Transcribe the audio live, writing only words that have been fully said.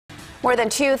More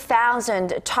than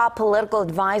 2,000 top political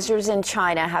advisors in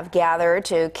China have gathered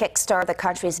to kickstart the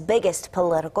country's biggest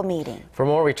political meeting. For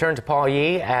more, we turn to Paul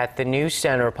Yi at the News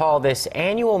Center. Paul, this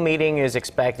annual meeting is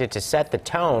expected to set the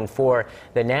tone for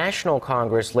the National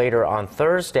Congress later on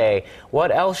Thursday.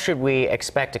 What else should we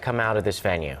expect to come out of this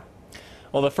venue?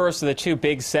 Well, the first of the two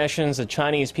big sessions, the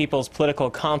Chinese People's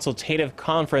Political Consultative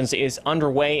Conference, is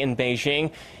underway in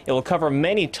Beijing. It will cover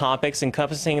many topics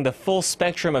encompassing the full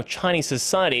spectrum of Chinese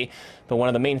society, but one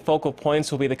of the main focal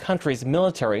points will be the country's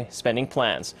military spending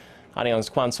plans. Arirang's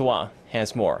Kwon Soa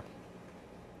has more.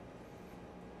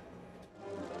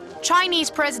 Chinese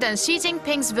President Xi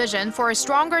Jinping's vision for a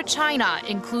stronger China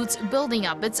includes building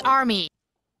up its army.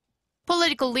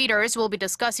 Political leaders will be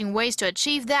discussing ways to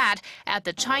achieve that at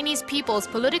the Chinese People's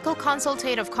Political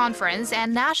Consultative Conference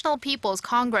and National People's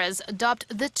Congress, dubbed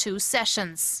the two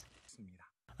sessions.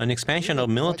 An expansion of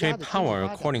military power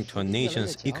according to a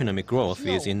nation's economic growth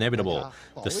is inevitable.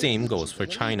 The same goes for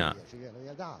China.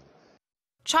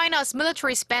 China's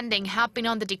military spending had been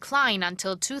on the decline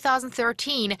until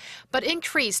 2013, but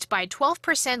increased by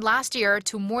 12% last year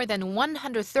to more than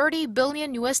 $130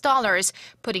 billion,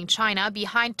 putting China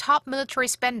behind top military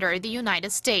spender, the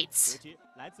United States.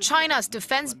 China's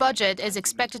defense budget is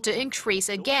expected to increase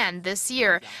again this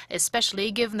year, especially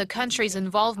given the country's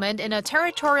involvement in a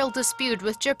territorial dispute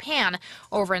with Japan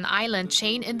over an island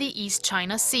chain in the East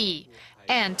China Sea,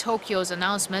 and Tokyo's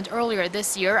announcement earlier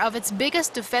this year of its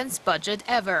biggest defense budget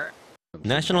ever.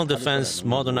 National defense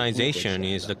modernization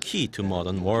is the key to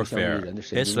modern warfare.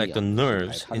 It's like the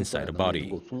nerves inside the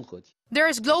body. There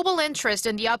is global interest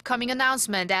in the upcoming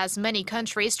announcement as many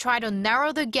countries try to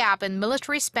narrow the gap in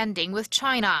military spending with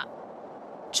China.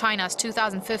 China's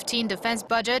 2015 defense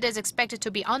budget is expected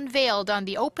to be unveiled on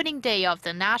the opening day of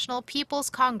the National People's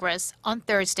Congress on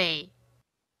Thursday.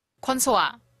 Kwon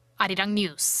Soa, Arirang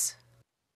News.